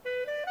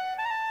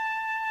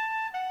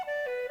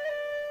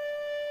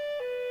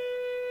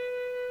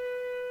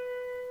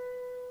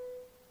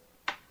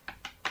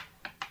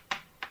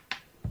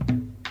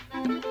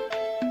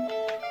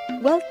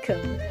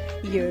Welcome.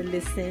 You're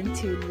listening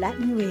to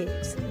Latin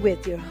Waves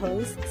with your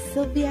hosts,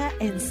 Sylvia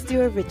and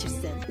Stuart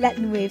Richardson.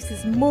 Latin Waves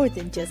is more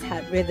than just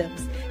hot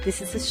rhythms. This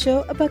is a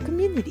show about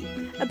community,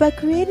 about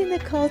creating a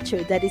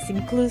culture that is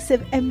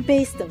inclusive and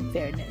based on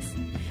fairness.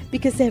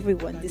 Because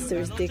everyone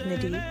deserves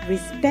dignity,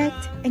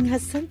 respect, and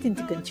has something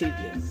to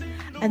contribute.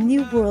 A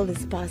new world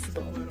is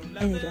possible,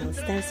 and it all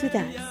starts with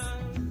us.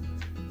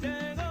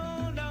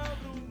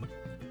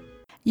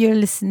 You're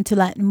listening to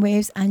Latin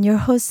Waves. I'm your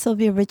host,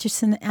 Sylvia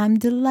Richardson. I'm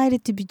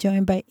delighted to be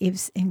joined by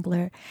Yves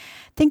Engler.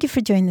 Thank you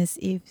for joining us,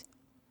 Yves.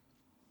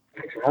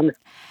 Thanks for having me.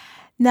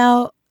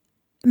 Now,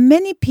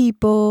 many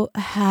people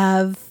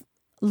have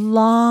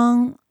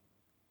long,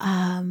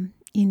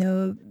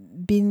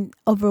 been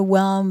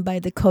overwhelmed by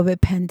the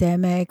COVID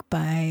pandemic,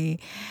 by,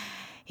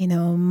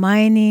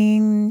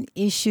 mining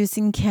issues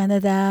in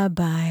Canada,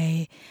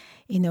 by,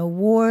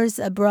 wars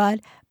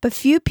abroad. But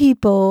few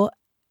people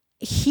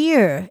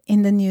hear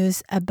in the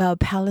news about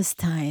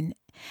Palestine.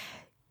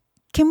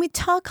 Can we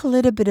talk a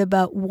little bit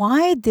about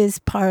why this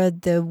part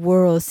of the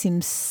world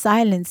seems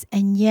silent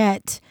and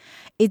yet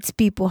its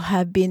people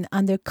have been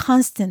under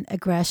constant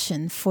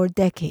aggression for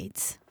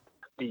decades?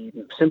 The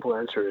simple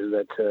answer is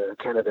that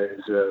Canada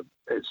and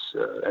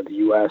the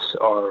U.S.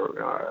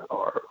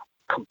 are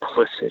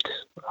complicit,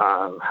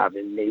 have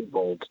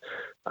enabled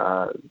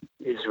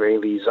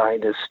Israeli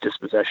Zionist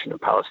dispossession of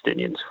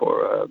Palestinians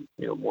for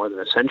more than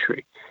a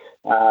century.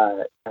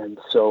 And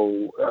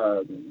so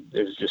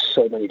there's just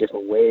so many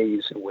different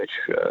ways in which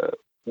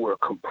we're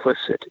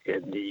complicit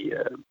in the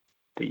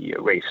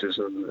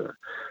racism, the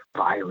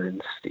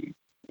violence, the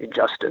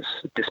injustice,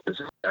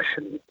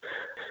 dispossession.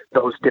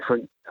 Those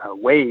different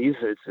ways.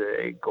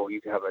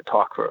 You can have a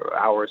talk for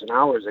hours and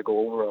hours. I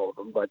go over all of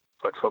them, but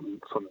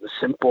from the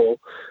simple,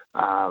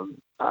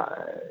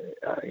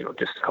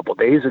 just a couple of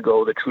days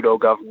ago, the Trudeau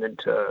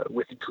government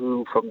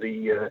withdrew from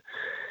the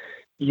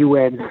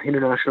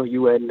International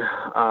UN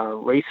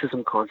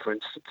Racism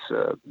Conference. It's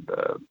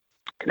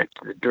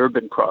connected to the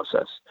Durban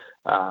process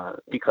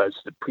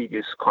because the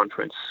previous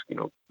conference,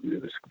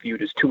 it was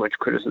viewed as too much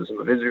criticism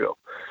of Israel.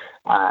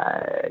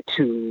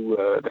 To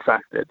the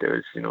fact that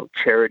there's,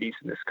 charities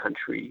in this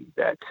country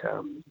that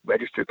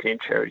registered Canadian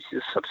charities,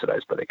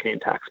 subsidized by the Canadian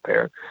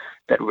taxpayer,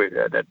 that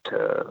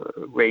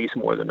raise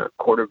more than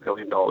 $250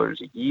 million a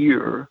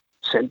year,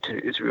 sent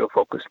to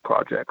Israel-focused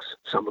projects.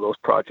 Some of those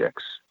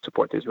projects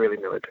support the Israeli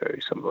military.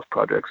 Some of those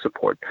projects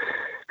support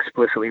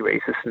explicitly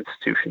racist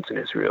institutions in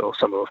Israel.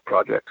 Some of those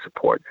projects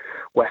support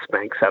West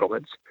Bank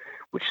settlements,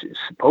 which is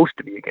supposed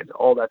to be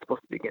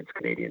against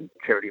Canadian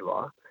charity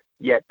law.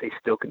 Yet they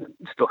still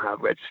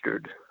have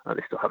registered.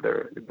 They still have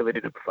their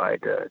ability to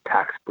provide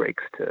tax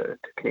breaks to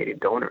Canadian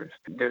donors.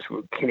 There's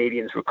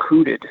Canadians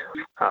recruited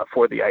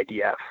for the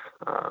IDF,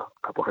 a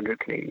couple hundred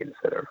Canadians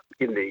that are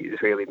in the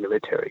Israeli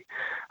military.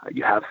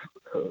 You have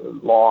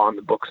law on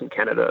the books in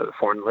Canada, the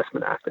Foreign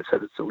Enlistment Act, that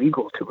says it's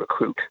illegal to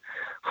recruit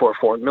for a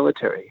foreign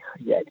military.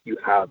 Yet you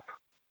have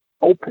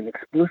open,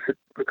 explicit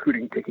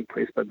recruiting taking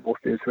place by both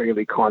the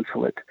Israeli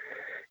consulate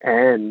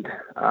and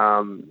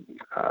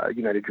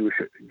United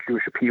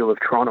Jewish Appeal of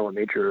Toronto, a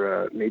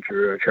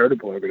major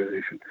charitable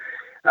organization,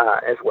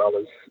 as well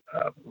as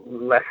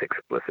less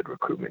explicit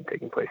recruitment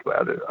taking place by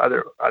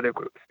other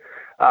groups.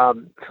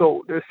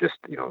 So there's just,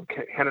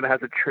 Canada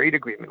has a trade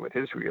agreement with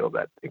Israel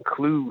that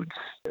includes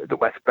the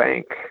West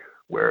Bank,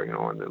 where,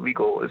 on the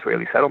legal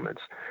Israeli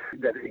settlements,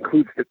 that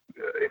includes the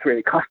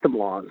Israeli custom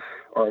laws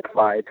are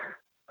applied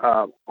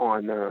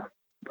on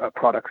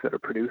products that are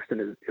produced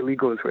in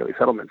illegal Israeli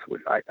settlements,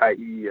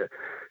 i.e.,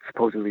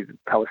 supposedly the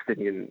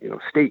Palestinian,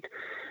 state.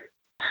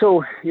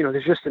 So,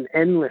 there's just an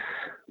endless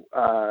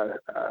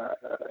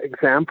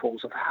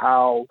examples of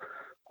how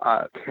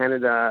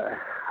Canada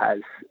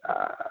has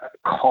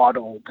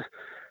coddled,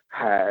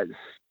 has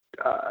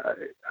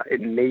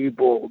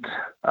enabled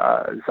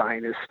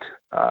Zionist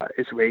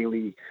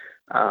Israeli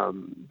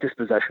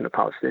dispossession of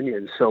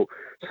Palestinians. So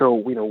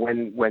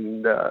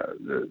when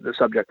the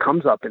subject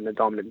comes up in the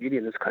dominant media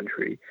in this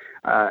country,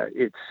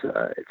 it's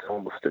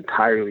almost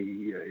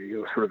entirely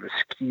sort of a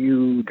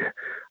skewed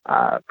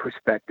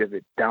perspective.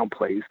 It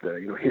downplays the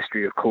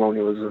history of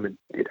colonialism.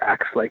 It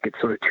acts like it's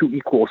sort of two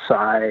equal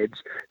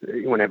sides.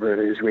 Whenever an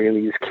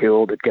Israeli is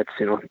killed, it gets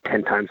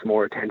 10 times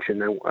more attention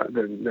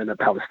than a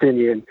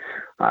Palestinian,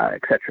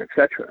 et cetera, et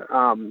cetera.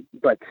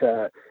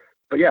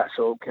 But yeah,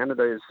 so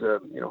Canada is,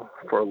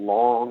 for a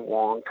long,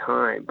 long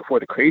time before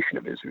the creation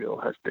of Israel,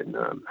 has been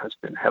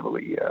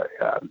heavily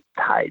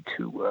tied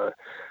to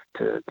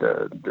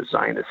the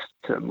Zionist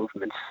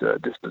movement's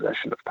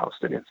dispossession of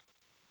Palestinians.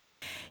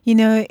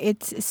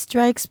 It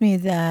strikes me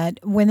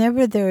that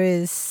whenever there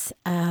is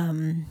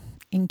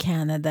in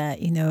Canada,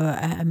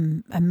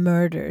 a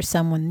murder,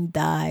 someone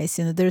dies,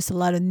 there's a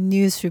lot of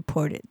news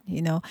reported,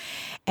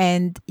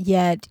 and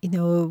yet,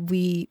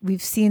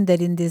 we've seen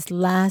that in this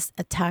last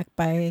attack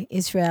by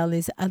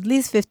Israelis, at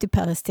least 50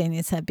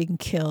 Palestinians have been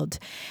killed.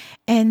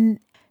 And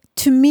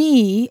to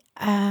me,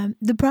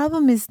 the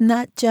problem is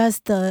not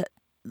just the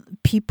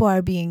people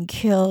are being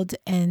killed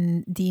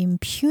and the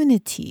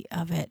impunity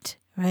of it,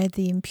 right?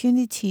 The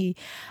impunity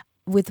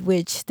with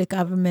which the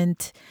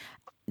government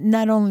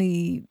not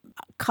only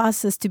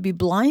cause us to be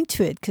blind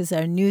to it because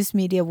our news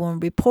media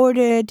won't report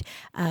it,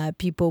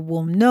 people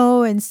won't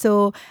know. And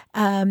so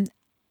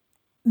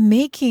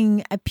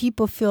making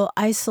people feel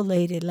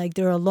isolated, like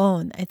they're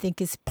alone, I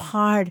think is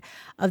part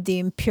of the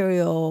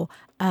imperial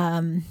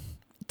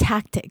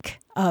tactic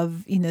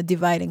of,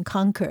 divide and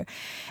conquer.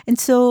 And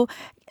so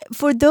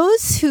for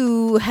those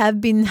who have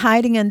been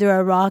hiding under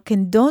a rock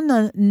and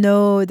don't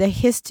know the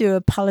history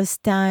of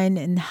Palestine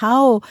and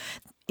how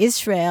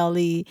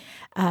Israeli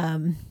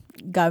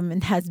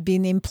government has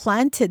been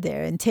implanted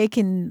there and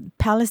taken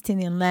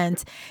Palestinian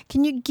lands,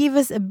 can you give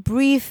us a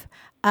brief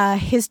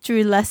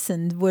history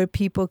lesson where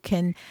people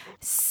can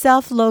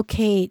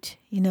self-locate,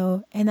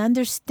 and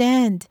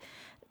understand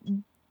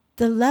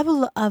the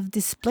level of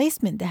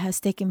displacement that has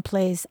taken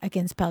place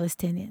against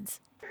Palestinians?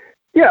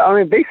 Yeah, I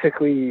mean,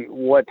 basically,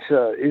 what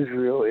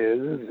Israel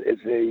is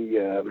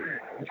a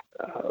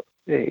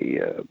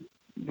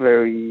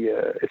very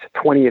it's a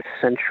 20th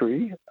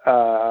century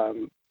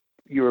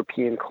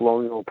European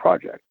colonial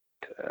project.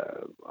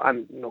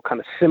 I'm kind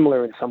of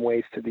similar in some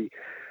ways to the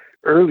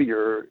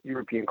earlier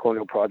European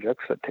colonial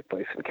projects that took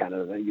place in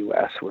Canada and the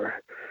U.S.,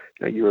 where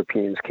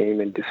Europeans came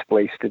and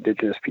displaced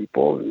indigenous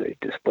people, and they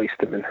displaced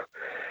them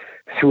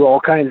through all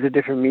kinds of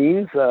different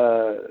means,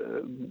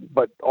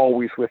 but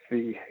always with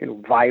the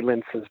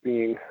violence as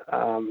being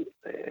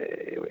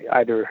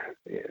either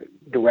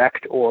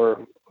direct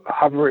or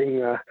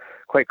hovering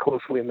quite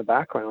closely in the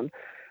background.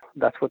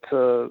 That's what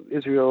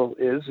Israel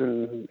is,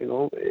 and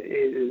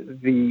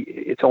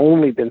it's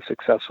only been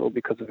successful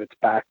because of its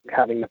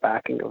having the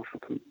backing of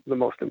the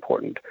most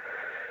important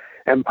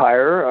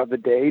empire of the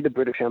day, the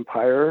British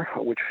Empire,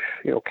 which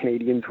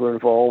Canadians were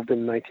involved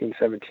in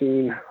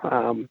 1917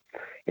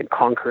 in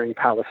conquering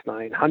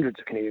Palestine. Hundreds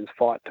of Canadians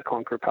fought to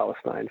conquer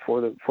Palestine for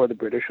the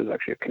British. It was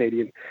actually a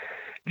Canadian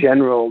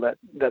general that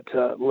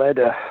led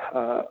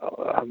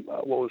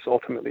what was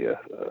ultimately a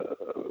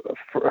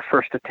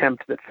first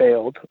attempt that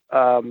failed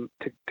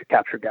to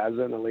capture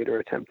Gaza, and a later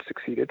attempt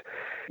succeeded.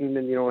 And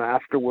then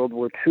after World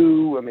War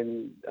II, I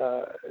mean,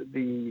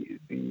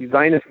 the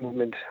Zionist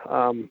movement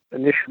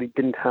initially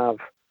didn't have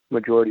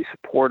majority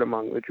support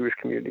among the Jewish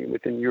community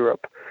within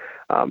Europe.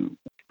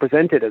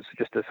 Presented as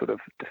just a sort of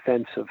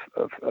defense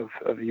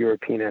of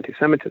European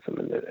anti-Semitism,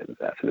 and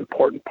that's an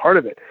important part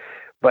of it.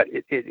 But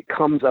it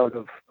comes out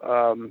of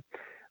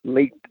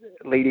late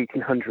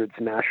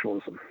 1800s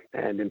nationalism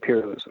and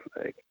imperialism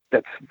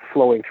that's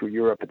flowing through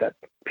Europe at that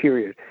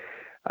period.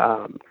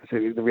 So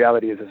the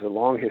reality is there's a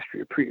long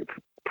history,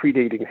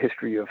 predating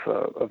history of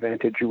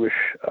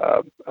anti-Jewish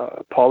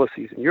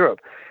policies in Europe.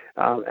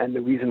 And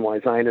the reason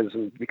why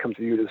Zionism becomes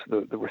viewed as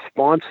the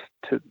response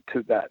to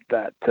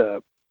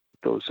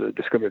those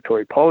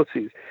discriminatory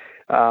policies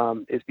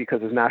is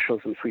because there's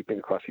nationalism sweeping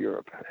across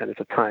Europe. And it's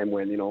a time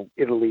when,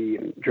 Italy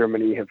and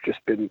Germany have just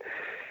been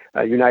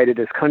united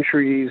as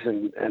countries,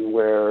 and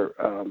where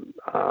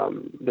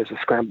there's a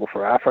scramble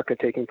for Africa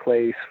taking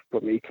place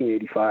from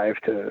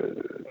 1885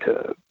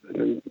 to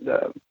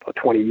a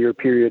 20-year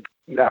period.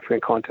 The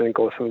African continent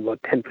goes from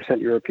about 10%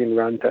 European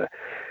run to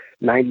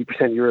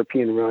 90%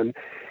 European run.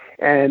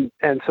 And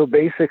so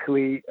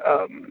basically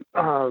a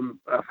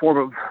form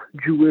of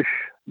Jewish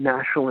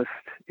nationalist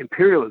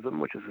imperialism,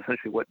 which is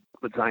essentially what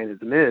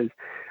Zionism is,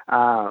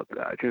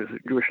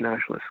 Jewish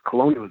nationalist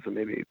colonialism,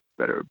 maybe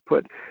better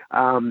put,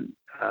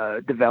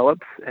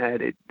 develops,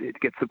 and it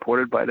gets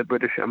supported by the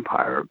British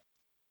Empire.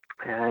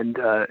 And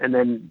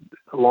then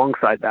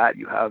alongside that,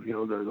 you have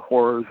the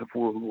horrors of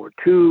World War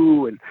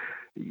II and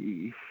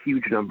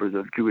huge numbers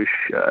of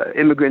Jewish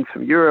immigrants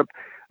from Europe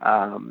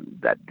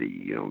that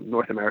the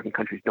North American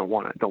countries don't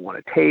want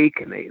to take,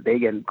 and they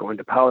again go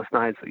into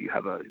Palestine. So you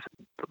have a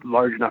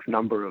large enough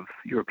number of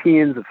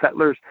Europeans, of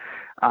settlers,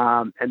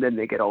 and then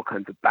they get all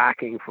kinds of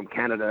backing from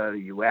Canada,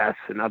 the U.S.,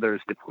 and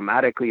others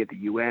diplomatically at the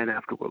UN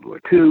after World War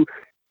II.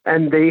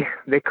 And they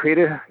create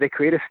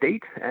a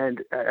state,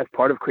 and as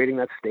part of creating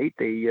that state,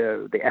 they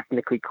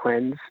ethnically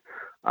cleanse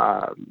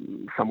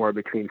somewhere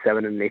between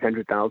 700,000 and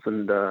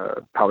 800,000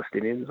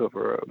 Palestinians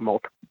over a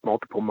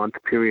multiple month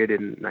period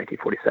in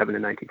 1947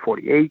 and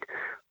 1948.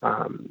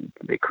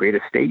 They create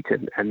a state,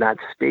 and that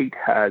state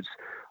has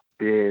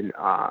been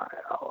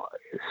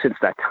since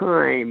that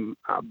time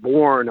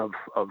born of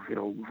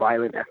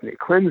violent ethnic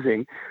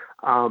cleansing.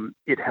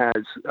 It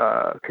has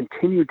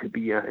continued to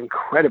be an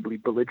incredibly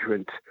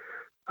belligerent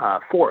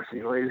force.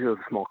 Israel is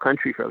a small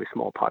country, fairly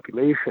small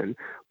population,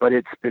 but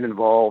it's been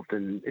involved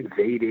in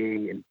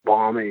invading and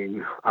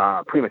bombing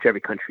pretty much every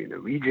country in the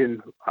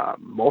region,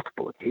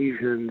 multiple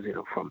occasions,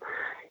 from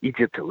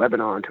Egypt to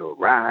Lebanon to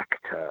Iraq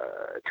to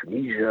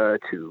Tunisia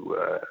to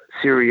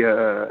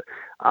Syria.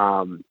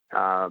 And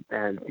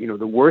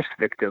the worst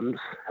victims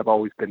have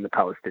always been the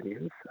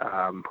Palestinians,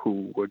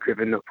 who were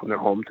driven from their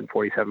homes in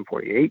 47,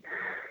 48.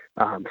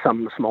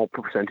 Some small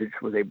percentage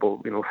were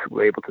able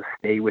to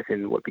stay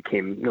within what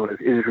became known as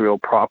Israel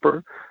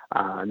proper.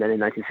 And then in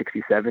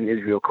 1967,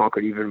 Israel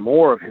conquered even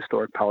more of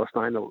historic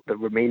Palestine, the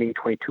remaining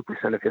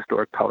 22% of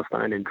historic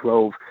Palestine, and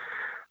drove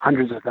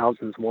hundreds of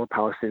thousands more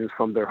Palestinians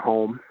from their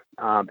home.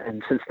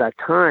 And since that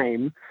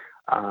time,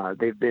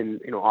 they've been,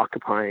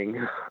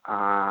 occupying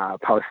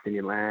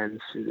Palestinian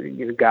lands.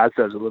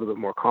 Gaza is a little bit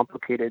more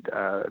complicated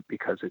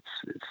because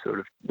it's sort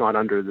of not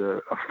under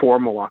a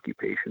formal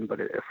occupation, but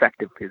it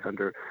effectively is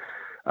under.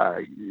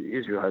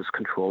 Israel has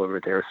control over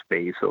its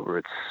airspace, over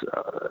its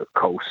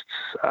coasts.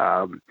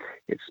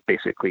 It's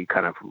basically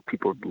kind of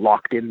people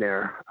locked in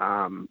there,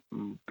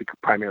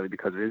 primarily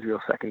because of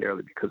Israel,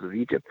 secondarily because of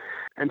Egypt.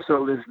 And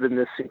so there's been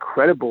this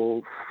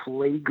incredible,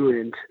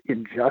 flagrant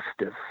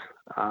injustice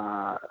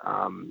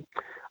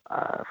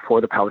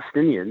for the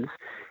Palestinians.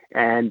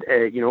 And,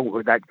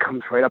 that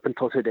comes right up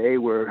until today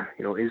where,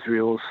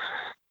 Israel's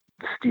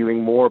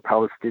stealing more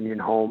Palestinian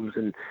homes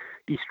in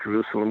East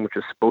Jerusalem, which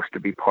is supposed to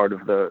be part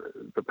of the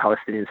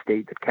Palestinian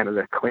state that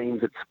Canada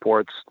claims it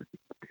supports.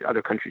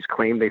 Other countries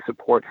claim they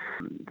support,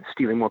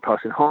 stealing more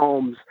Palestinian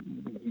homes.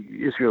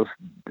 Israel's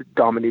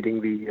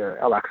dominating the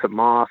Al-Aqsa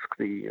Mosque,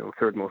 the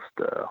third most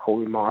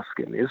holy mosque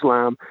in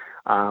Islam,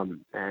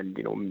 and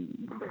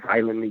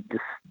violently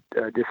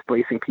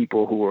displacing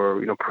people who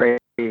are praying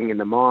in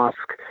the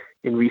mosque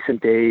in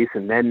recent days,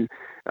 and then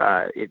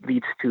it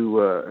leads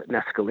to an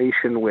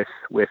escalation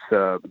with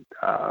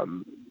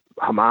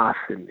Hamas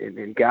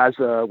in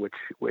Gaza, which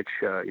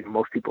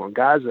most people in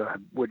Gaza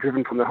were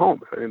driven from their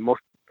homes. I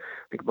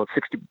think about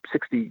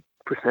 60%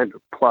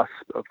 plus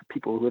of the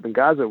people who live in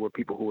Gaza were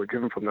people who were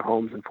driven from their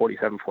homes in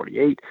 47,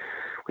 48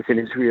 within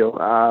Israel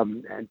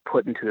and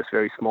put into this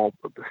very small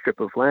strip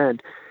of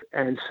land.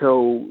 And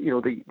so,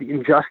 the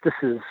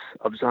injustices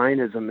of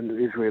Zionism and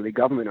the Israeli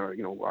government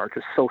are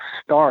just so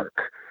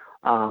stark.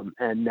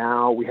 And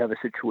now we have a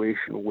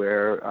situation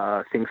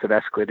where things have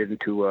escalated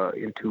into a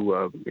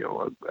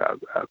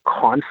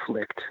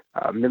conflict,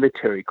 a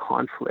military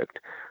conflict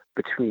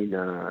between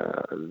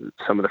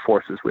some of the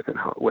forces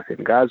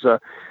within Gaza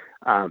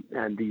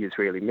and the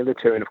Israeli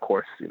military. And of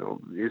course,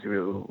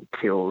 Israel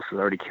has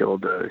already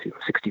killed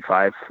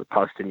 65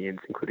 Palestinians,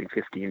 including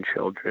 15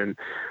 children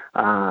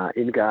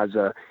in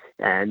Gaza.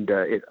 And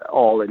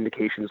all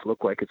indications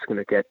look like it's going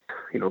to get,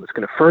 it's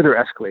going to further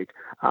escalate.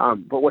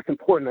 But what's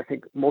important, I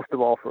think, most of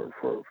all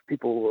for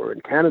people who are in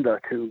Canada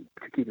to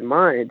keep in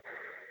mind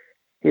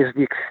is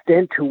the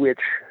extent to which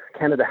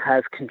Canada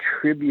has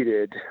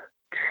contributed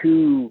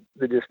to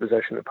the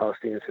dispossession of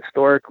Palestinians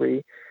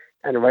historically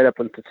and right up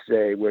until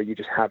today, where you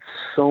just have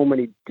so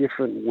many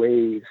different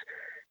ways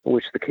in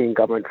which the Canadian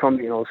government, from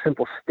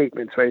simple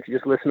statements, right? If you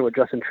just listen to what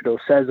Justin Trudeau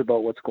says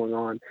about what's going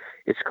on,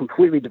 it's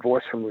completely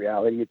divorced from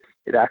reality.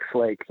 It acts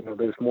like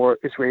there's more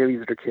Israelis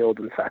that are killed.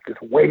 In fact,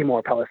 there's way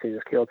more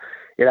Palestinians killed.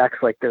 It acts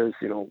like there's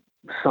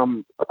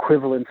some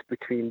equivalence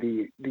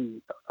between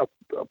the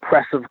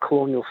oppressive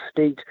colonial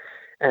state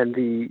and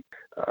the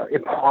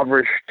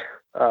impoverished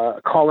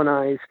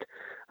colonized.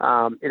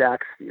 It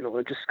acts,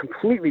 just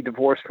completely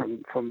divorced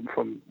from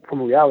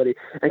reality.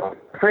 And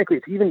frankly,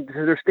 it's even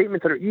there are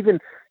statements that are even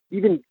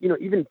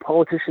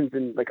politicians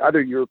in like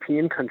other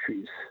European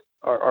countries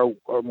are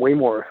way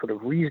more sort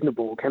of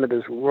reasonable.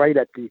 Canada's right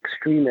at the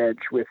extreme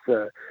edge with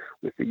the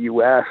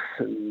U.S.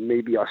 and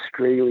maybe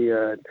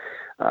Australia, and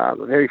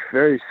a very,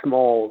 very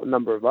small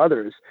number of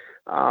others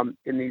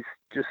in these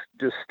just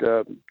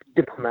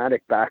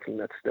diplomatic backing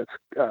that's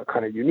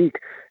kind of unique.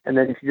 And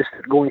then if you're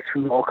just going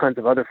through all kinds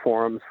of other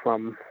forums,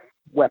 from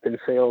weapon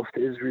sales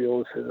to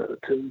Israel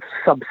to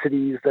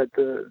subsidies, that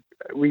the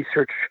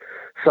research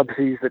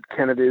subsidies that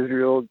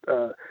Canada-Israel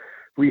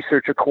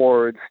research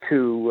accords,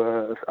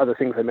 to other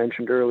things I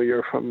mentioned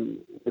earlier, from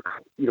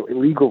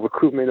illegal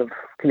recruitment of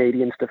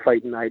Canadians to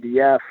fight in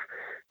IDF,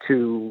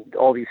 to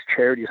all these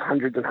charities,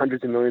 hundreds and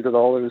hundreds of millions of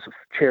dollars of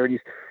charities.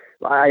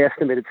 I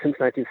estimated since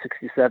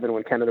 1967,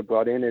 when Canada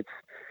brought in its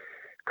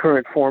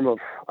current form of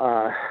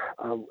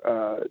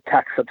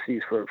tax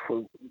subsidies for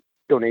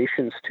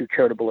donations to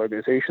charitable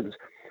organizations,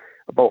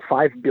 about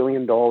 $5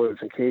 billion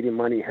in Canadian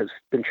money has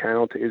been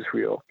channeled to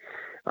Israel.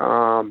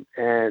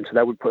 And so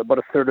that would put about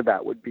a third of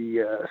that would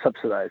be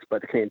subsidized by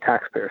the Canadian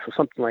taxpayer. So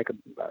something like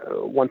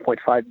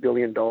 $1.5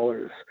 billion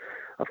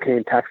of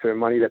Canadian taxpayer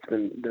money that's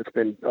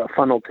been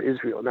funneled to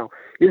Israel. Now,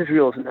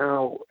 Israel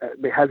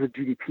has a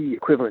GDP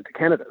equivalent to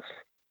Canada's,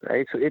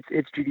 right? So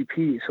it's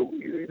GDP. So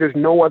there's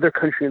no other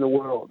country in the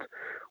world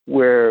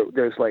where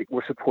there's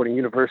we're supporting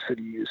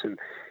universities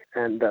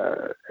and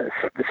the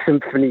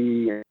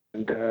symphony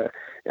and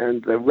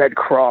the Red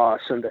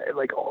Cross and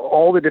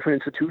all the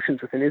different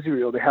institutions within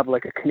Israel. They have a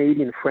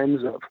Canadian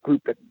Friends of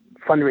group that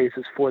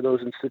fundraises for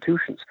those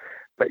institutions.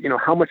 But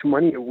how much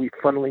money are we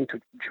funneling to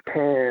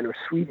Japan or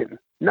Sweden?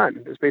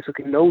 None. There's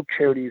basically no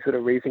charities that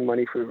are raising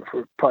money for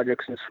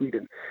projects in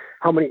Sweden.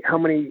 How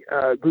many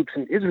groups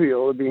in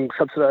Israel are being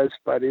subsidized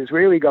by the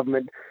Israeli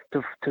government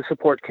to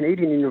support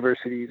Canadian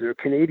universities or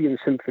Canadian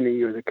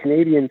symphony or the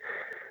Canadian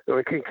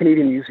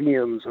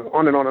museums, or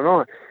on and on and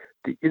on?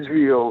 The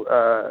Israel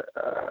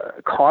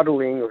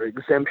coddling or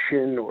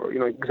exemption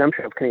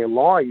of Canadian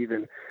law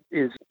even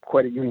is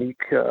quite a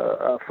unique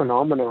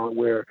phenomenon,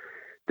 where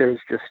there's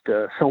just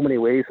so many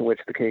ways in which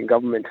the Canadian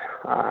government,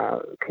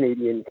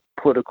 Canadian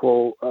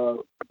political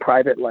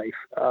private life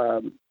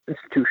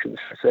institutions,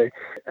 say,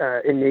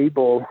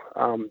 enable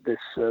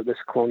this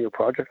colonial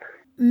project.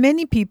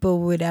 Many people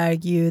would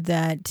argue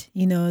that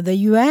the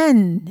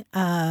UN,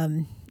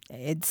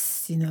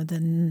 it's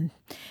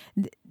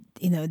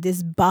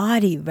this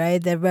body,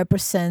 right, that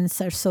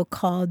represents our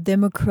so-called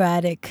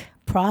democratic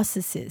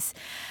processes.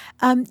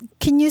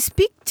 Can you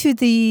speak to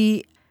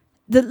the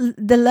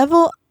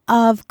level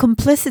of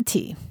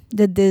complicity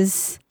that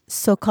this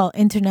so-called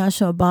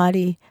international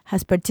body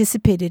has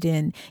participated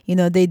in?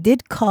 They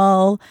did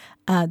call,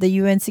 the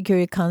UN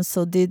Security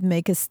Council did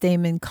make a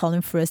statement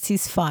calling for a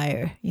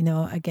ceasefire,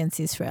 against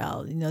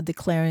Israel,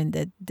 declaring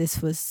that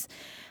this was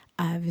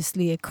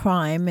obviously a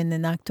crime and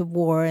an act of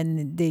war,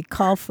 and they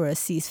call for a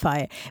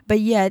ceasefire. But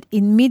yet,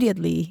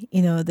 immediately,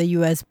 the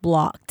U.S.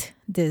 blocked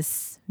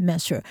this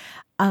measure.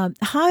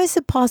 How is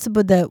it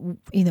possible that,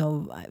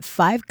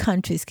 5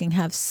 countries can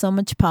have so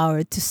much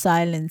power to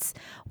silence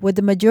what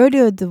the majority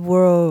of the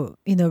world,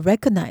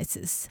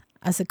 recognizes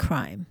as a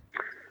crime?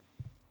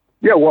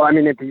 Yeah, well, I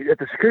mean, at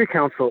the Security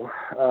Council,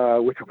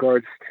 with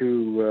regards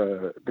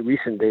to the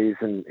recent days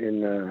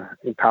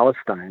in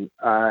Palestine,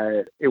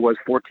 it was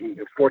 14. It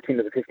was 14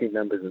 of the 15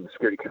 members of the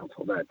Security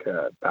Council that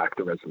backed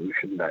the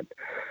resolution. That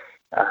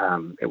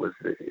it was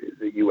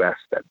the U.S.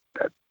 that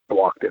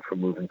blocked it from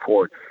moving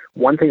forward.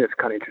 One thing that's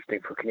kind of interesting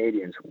for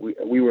Canadians,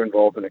 we were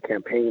involved in a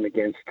campaign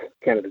against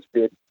Canada's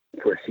bid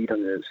for a seat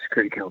on the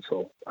Security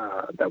Council.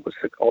 That was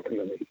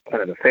ultimately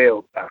Canada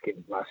failed back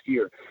in last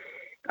year.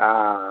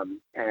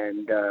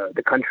 And the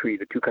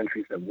 2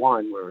 countries that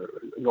won were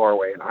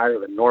Norway and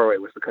Ireland. Norway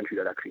was the country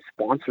that actually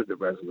sponsored the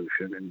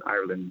resolution, and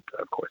Ireland,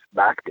 of course,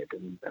 backed it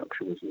and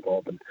actually was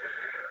involved in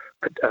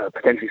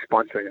potentially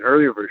sponsoring an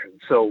earlier version.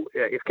 So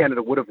if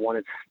Canada would have won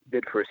its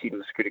bid for a seat in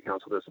the Security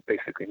Council, there's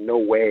basically no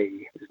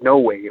way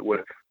it would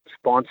have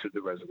sponsored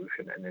the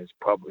resolution, and it's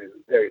probably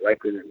very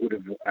likely that it would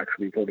have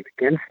actually voted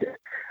against it.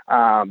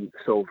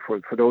 So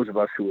for those of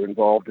us who were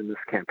involved in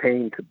this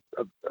campaign to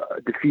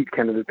defeat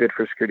Canada's bid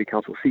for a Security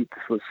Council seat,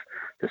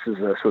 this is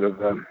a sort of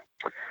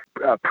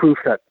proof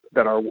that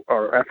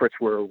our efforts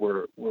were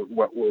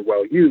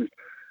well used.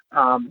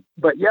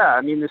 But yeah,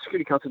 I mean, the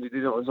Security Council,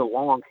 there's a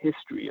long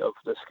history of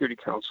the Security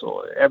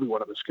Council,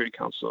 everyone on the Security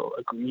Council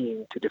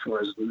agreeing to different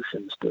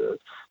resolutions to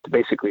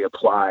basically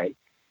apply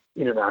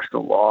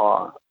international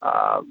law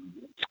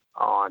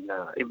on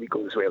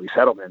illegal Israeli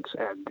settlements.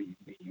 And the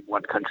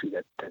one country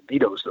that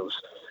vetoes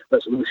those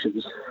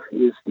resolutions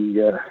is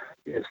the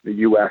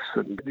U.S.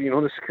 And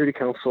the Security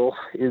Council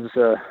is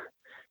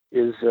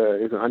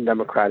an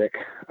undemocratic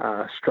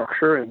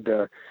structure, and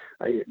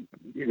it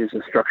is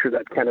a structure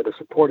that Canada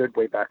supported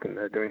way back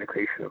during the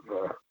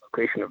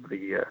creation of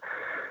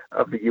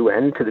the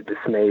UN, to the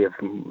dismay of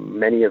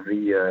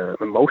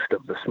most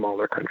of the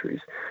smaller countries.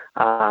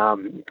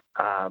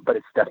 But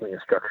it's definitely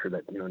a structure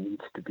that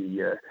needs to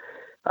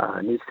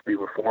be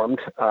reformed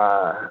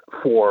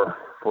for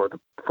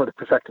the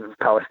perspective of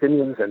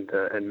Palestinians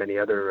and many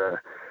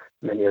other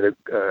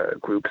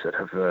groups that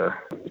have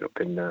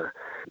been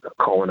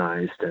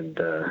colonized and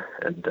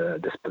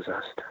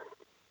dispossessed.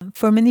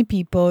 For many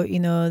people,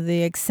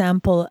 the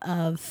example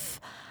of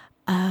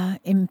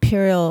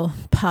imperial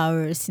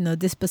powers,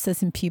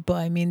 dispossessing people.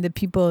 I mean, the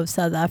people of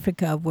South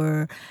Africa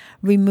were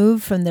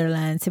removed from their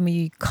lands, and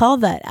we call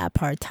that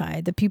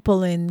apartheid. The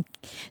people in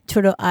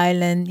Turtle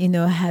Island,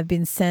 have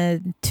been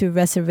sent to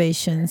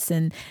reservations,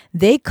 and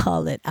they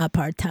call it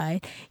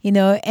apartheid.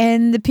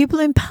 And the people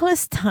in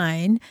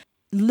Palestine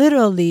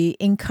literally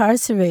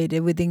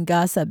incarcerated within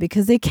Gaza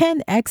because they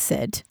can't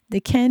exit. They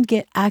can't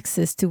get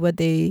access to what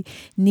they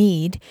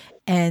need,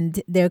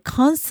 and they're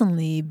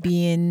constantly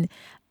being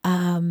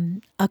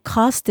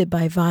accosted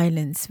by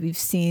violence. We've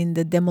seen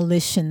the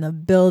demolition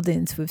of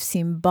buildings. We've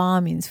seen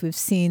bombings. We've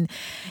seen,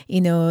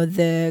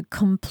 the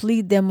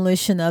complete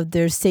demolition of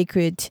their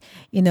sacred,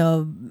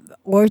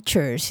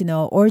 orchards.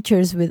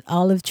 Orchards with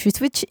olive trees,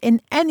 which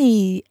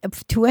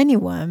to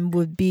anyone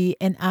would be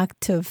an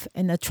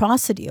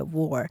atrocity of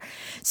war.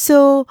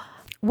 So,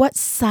 what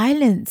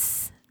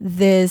silenced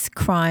this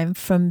crime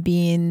from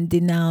being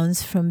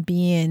denounced, from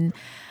being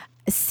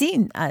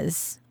seen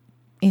as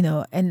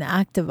an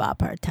act of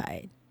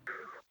apartheid?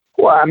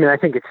 Well, I mean, I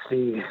think it's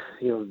the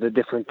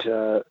different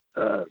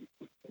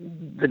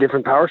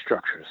power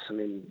structures. I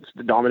mean,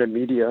 the dominant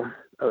media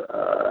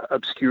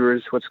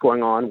obscures what's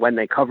going on. When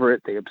they cover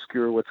it, they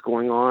obscure what's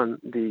going on.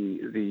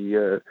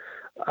 The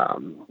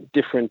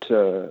different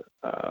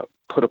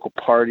political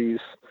parties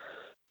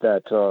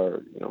that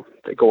are,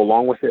 they go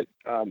along with it.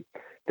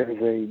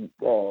 There's a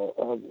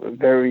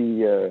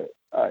very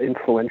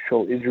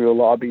influential Israel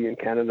lobby in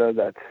Canada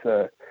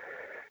that's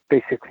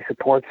basically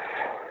supports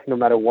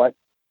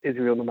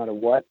Israel, no matter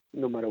what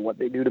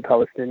they do to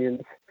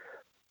Palestinians.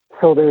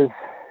 So there's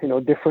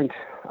different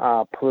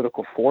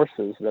political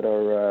forces that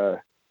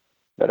are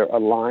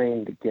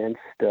aligned against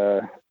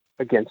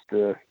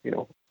the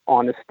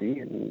honesty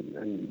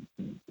and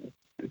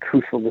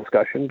truthful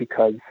discussion,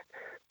 because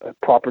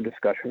proper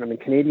discussion. I mean,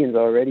 Canadians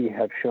already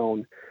have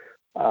shown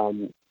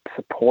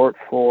support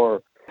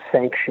for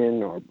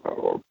sanction or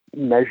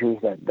measures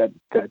that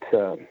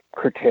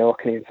curtail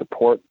Canadian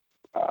support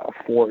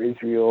for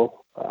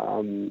Israel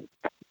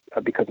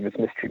because of its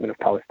mistreatment of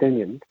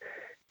Palestinians.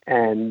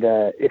 And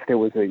if there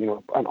was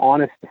an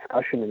honest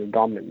discussion in the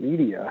dominant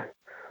media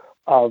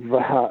of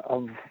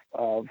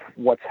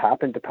what's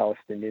happened to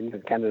Palestinians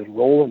and Canada's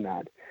role in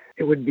that,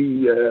 it would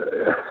be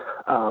the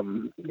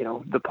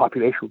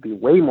population would be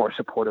way more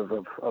supportive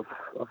of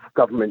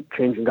government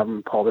changing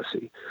government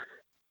policy.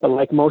 But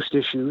like most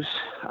issues,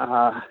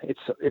 it's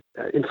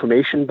an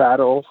information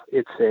battle.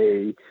 It's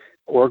a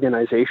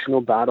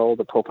organizational battle.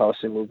 The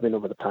pro-Palestinian movement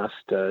over the past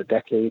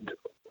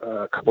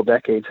couple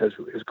decades has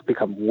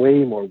become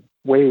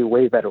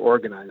way better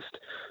organized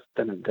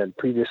than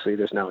previously.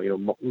 There's now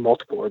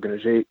multiple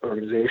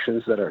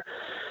organizations that are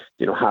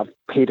have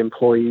paid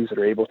employees that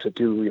are able to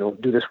do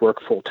this work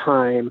full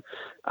time.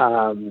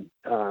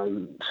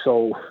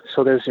 So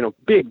there's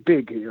big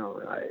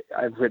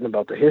I've written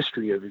about the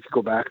history of, if you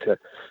go back to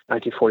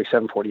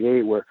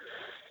 1947-48, where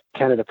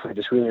Canada played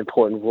this really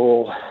important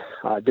role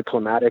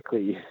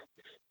diplomatically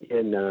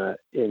in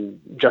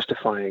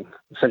justifying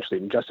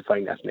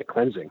ethnic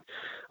cleansing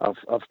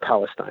of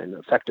Palestine,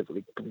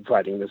 effectively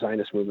providing the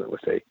Zionist movement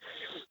with a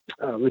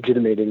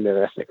legitimating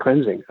their ethnic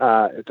cleansing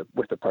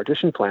with the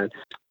partition plan.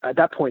 At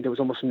that point, there was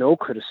almost no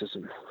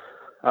criticism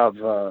of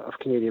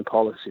Canadian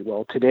policy.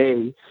 Well,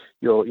 today,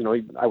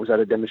 I was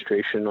at a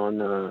demonstration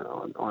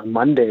on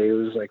Monday. It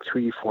was like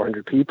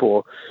 300-400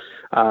 people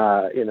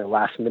in a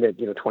last minute,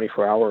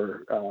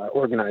 24-hour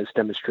organized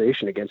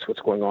demonstration against what's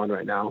going on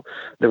right now.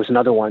 There was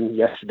another one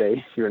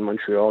yesterday here in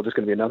Montreal. There's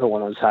going to be another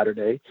one on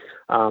Saturday.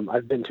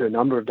 I've been to a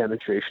number of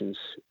demonstrations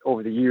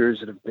over the years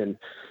that have been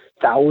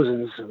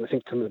thousands. I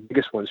think some of the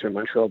biggest ones here in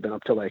Montreal have been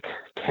up to like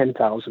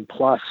 10,000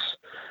 plus.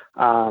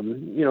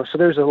 So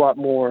there's a lot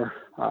more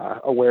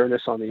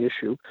awareness on the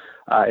issue.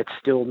 It's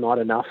still not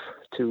enough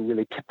to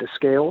really tip the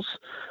scales.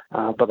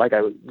 But like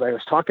I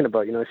was talking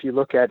about, if you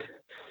look at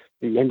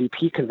the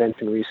NDP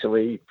convention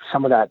recently,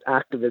 some of that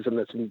activism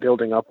that's been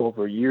building up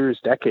over years,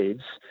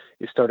 decades,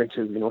 is starting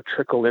to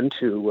trickle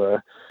into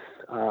a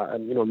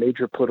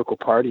major political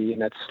party,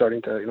 and that's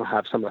starting to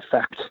have some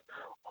effect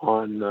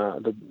on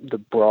the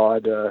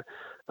broad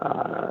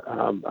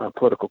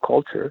political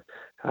culture.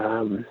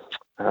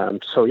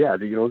 So yeah,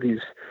 the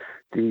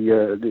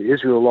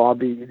Israel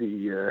lobby,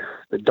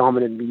 the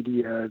dominant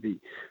media, the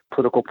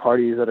political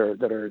parties that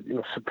are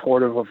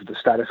supportive of the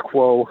status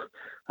quo,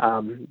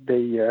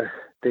 they're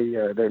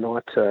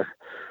not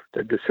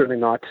they're certainly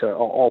not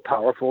all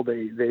powerful.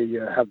 They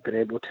have been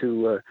able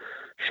to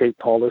shape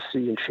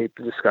policy and shape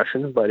the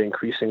discussion, but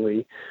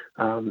increasingly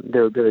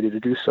their ability to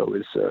do so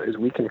is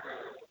weakening.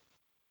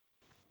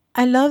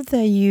 I love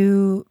that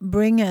you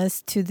bring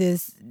us to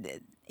this,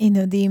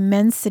 the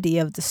immensity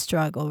of the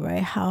struggle,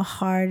 right? How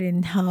hard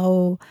and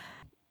how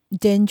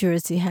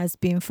dangerous it has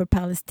been for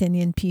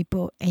Palestinian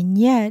people, and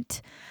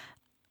yet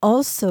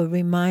also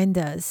remind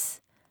us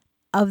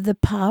of the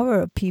power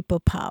of people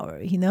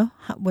power.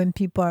 When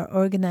people are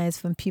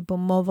organized, when people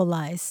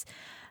mobilize,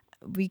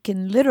 we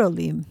can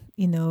literally,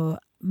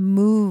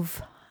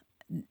 move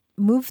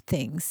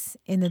things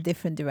in a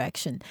different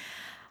direction.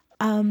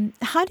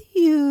 How do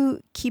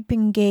you keep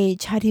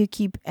engaged? How do you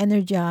keep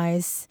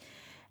energized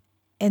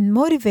and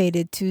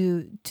motivated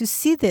to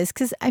see this?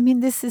 Because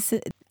this is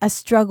a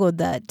struggle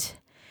that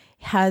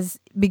has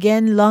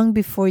began long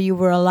before you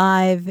were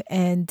alive,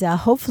 and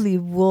hopefully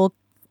will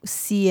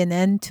see an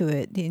end to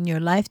it in your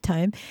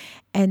lifetime.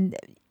 And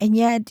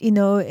yet,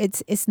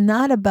 it's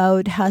not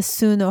about how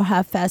soon or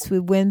how fast we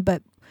win,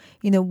 but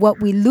what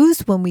we lose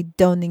when we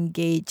don't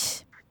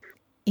engage.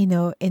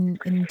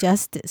 In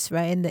justice,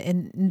 right?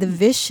 In the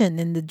vision,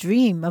 in the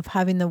dream of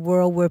having a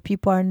world where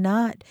people are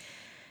not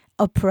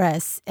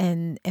oppressed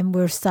and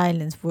we're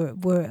silenced. Where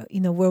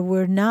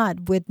we're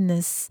not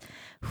witness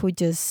who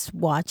just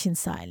watch in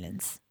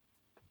silence.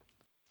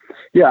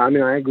 Yeah,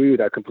 I agree with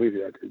that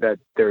completely. That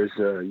there's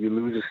you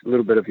lose a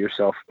little bit of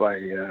yourself by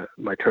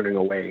turning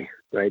away,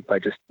 right? By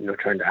just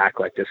trying to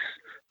act like this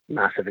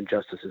massive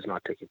injustice is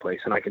not taking place.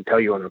 And I can tell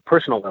you on a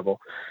personal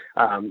level,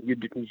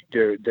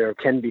 there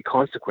can be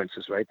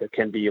consequences, right? There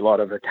can be a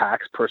lot of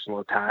attacks, personal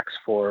attacks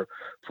for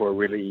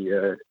really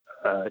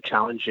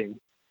challenging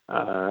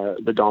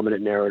the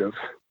dominant narrative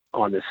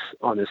on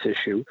this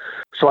issue.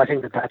 So I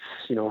think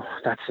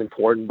that's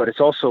important. But it's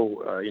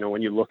also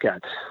when you look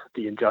at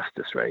the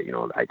injustice, right?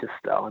 I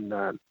just on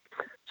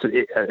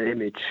an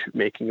image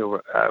making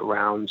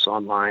rounds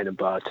online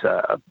about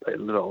a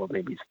little,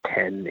 maybe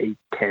 10,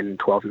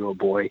 12-year-old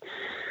boy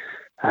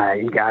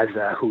in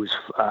Gaza who's,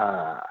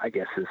 I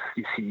guess,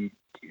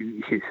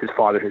 his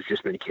father has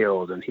just been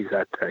killed, and he's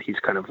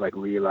kind of like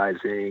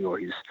realizing, or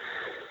he's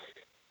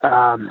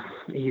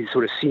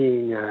sort of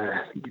seeing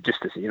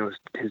just as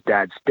his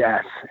dad's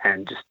death,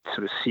 and just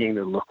sort of seeing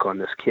the look on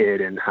this kid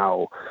and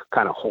how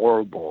kind of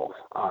horrible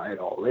it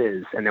all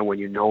is. And then when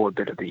you know a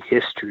bit of the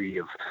history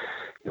of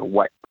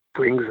what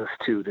brings us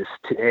to this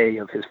today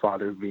of his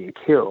father being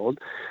killed,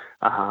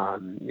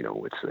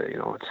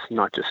 It's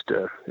not just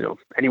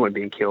anyone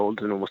being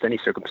killed in almost any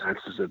circumstance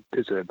is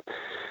a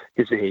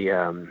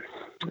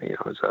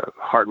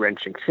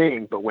heart-wrenching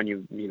thing. But when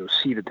you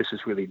see that this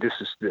is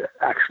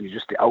actually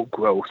just the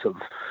outgrowth of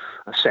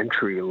a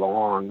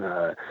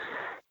century-long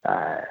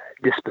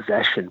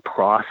dispossession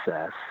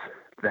process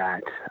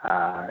that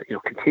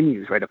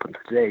continues right up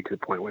until today, to the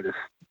point where this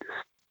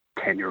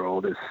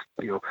 10-year-old is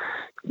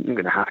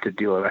going to have to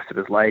deal the rest of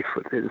his life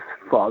with his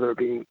father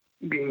being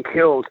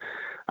killed.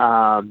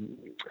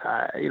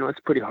 It's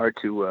pretty hard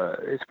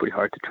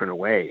to turn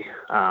away.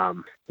 I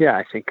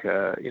think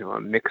a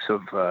mix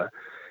of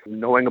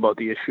knowing about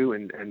the issue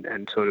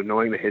and sort of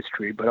knowing the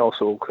history, but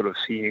also sort of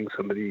seeing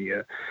some of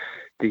the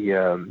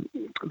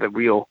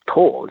real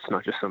toll. It's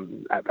not just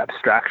some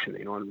abstraction.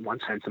 In one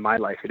sense, in my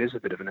life, it is a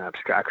bit of an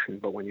abstraction.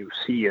 But when you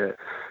see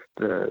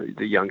the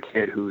young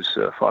kid whose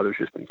father's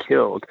just been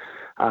killed,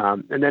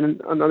 and then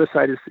on the other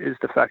side is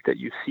the fact that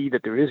you see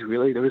that there is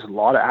a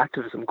lot of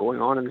activism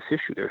going on in this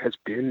issue. There has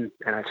been,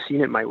 and I've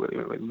seen it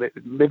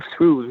lived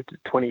through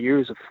 20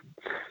 years of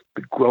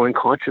growing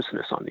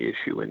consciousness on the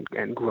issue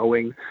and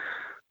growing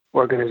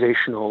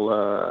organizational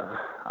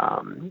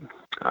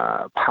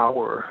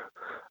power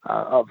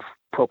of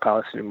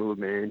pro-Palestinian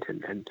movement,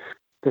 and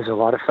there's a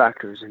lot of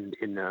factors in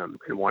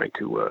wanting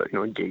to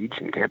engage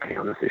and campaign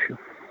on this issue.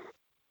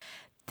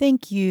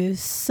 Thank you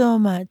so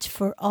much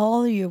for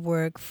all your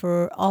work,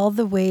 for all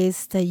the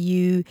ways that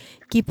you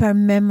keep our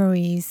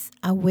memories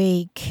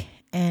awake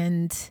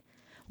and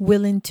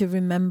willing to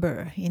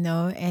remember,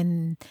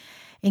 and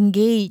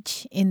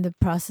engage in the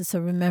process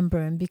of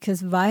remembering,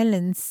 because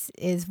violence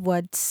is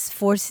what's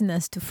forcing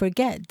us to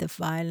forget. The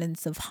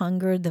violence of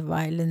hunger, the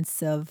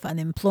violence of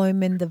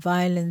unemployment, the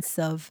violence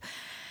of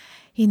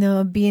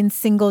being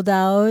singled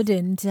out,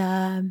 and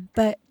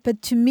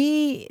but to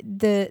me,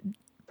 the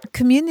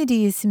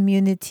community is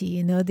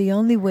immunity. The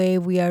only way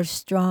we are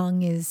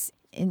strong is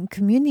in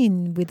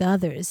communing with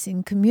others,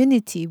 in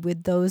community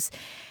with those,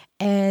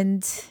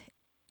 and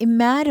it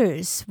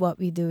matters what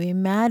we do. It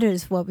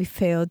matters what we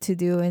fail to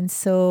do. And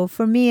so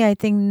for me, I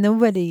think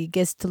nobody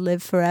gets to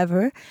live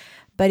forever,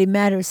 but it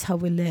matters how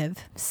we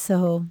live.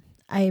 So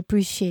I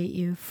appreciate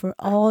you for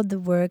all the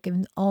work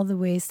and all the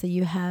ways that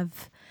you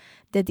have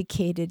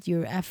dedicated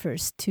your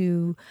efforts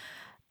to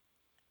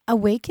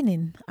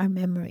awakening our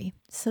memory.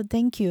 So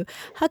thank you.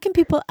 How can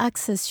people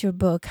access your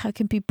book? How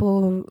can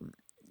people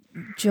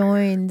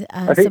join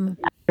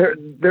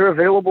They're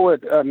available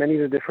at many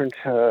of the different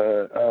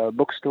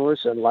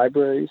bookstores and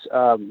libraries.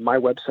 My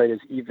website is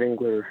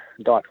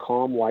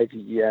yvesengler.com,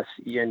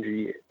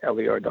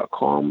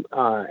 yvesengler.com.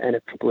 And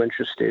if people are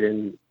interested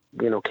in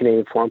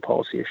Canadian foreign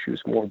policy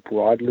issues more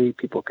broadly,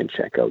 people can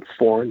check out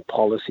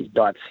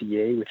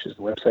foreignpolicy.ca, which is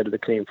the website of the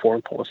Canadian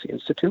Foreign Policy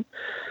Institute.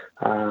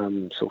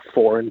 So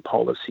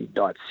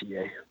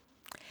foreignpolicy.ca.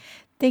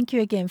 Thank you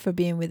again for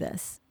being with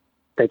us.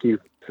 Thank you,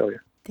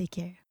 Celia. Take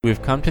care.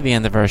 We've come to the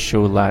end of our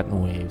show,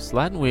 Latin Waves.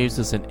 Latin Waves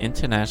is an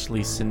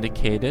internationally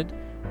syndicated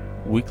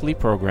weekly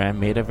program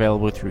made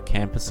available through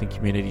campus and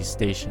community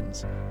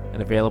stations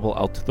and available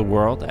out to the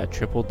world at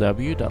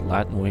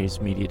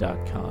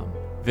www.latinwavesmedia.com.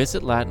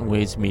 Visit Latin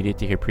Waves Media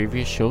to hear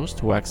previous shows,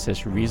 to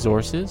access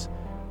resources,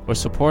 or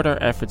support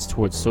our efforts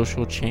towards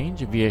social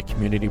change via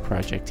community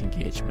project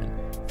engagement.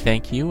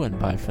 Thank you and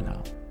bye for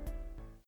now.